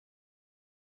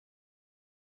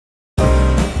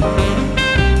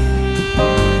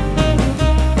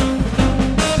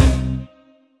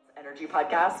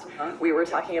podcast, we were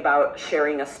talking about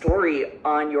sharing a story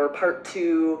on your part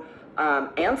 2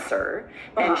 answer,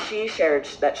 and she shared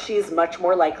that she's much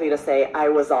more likely to say I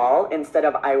was all instead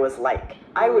of I was like.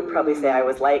 I would probably say I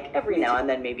was like every now and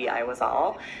then, maybe I was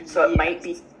all. So it might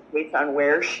be based on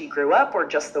where she grew up or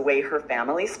just the way her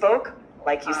family spoke.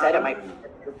 Like you said, it might be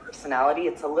your personality.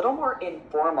 It's a little more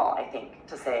informal, I think,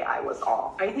 to say I was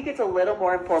all. I think it's a little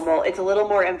more informal. It's a little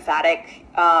more emphatic,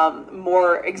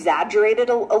 more exaggerated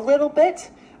a little bit.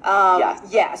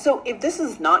 Yeah, so if this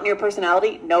is not in your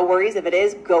personality, no worries. If it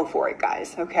is, go for it,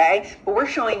 guys, okay? But we're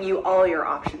showing you all your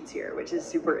options here, which is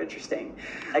super interesting.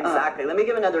 Exactly. Let me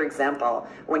give another example.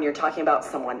 When you're talking about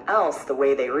someone else, the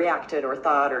way they reacted or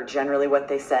thought or generally what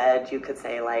they said, you could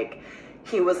say like,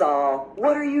 he was all,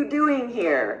 what are you doing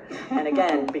here? And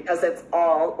again, because it's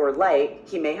all or like,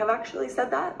 he may have actually said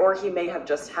that, or he may have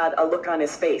just had a look on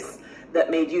his face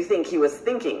that made you think he was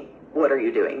thinking, what are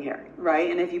you doing here? Right,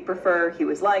 and if you prefer, he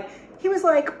was like,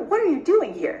 what are you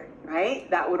doing here? Right,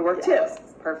 that would work too.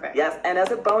 Perfect. Yes, and as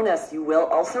a bonus, you will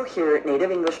also hear native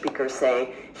English speakers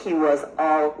say, he was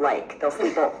all like. They'll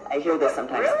say both. I hear this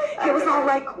sometimes. Really? He was all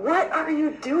like, what are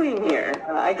you doing here?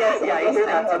 I guess, yeah, I hear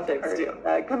that sometimes too.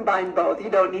 Combine both. You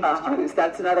don't need to choose.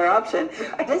 That's another option.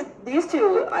 These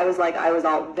two, I was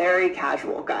all very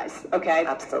casual, guys. Okay?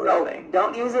 Absolutely. So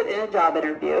don't use it in a job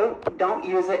interview. Don't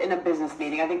use it in a business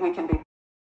meeting. I think we can be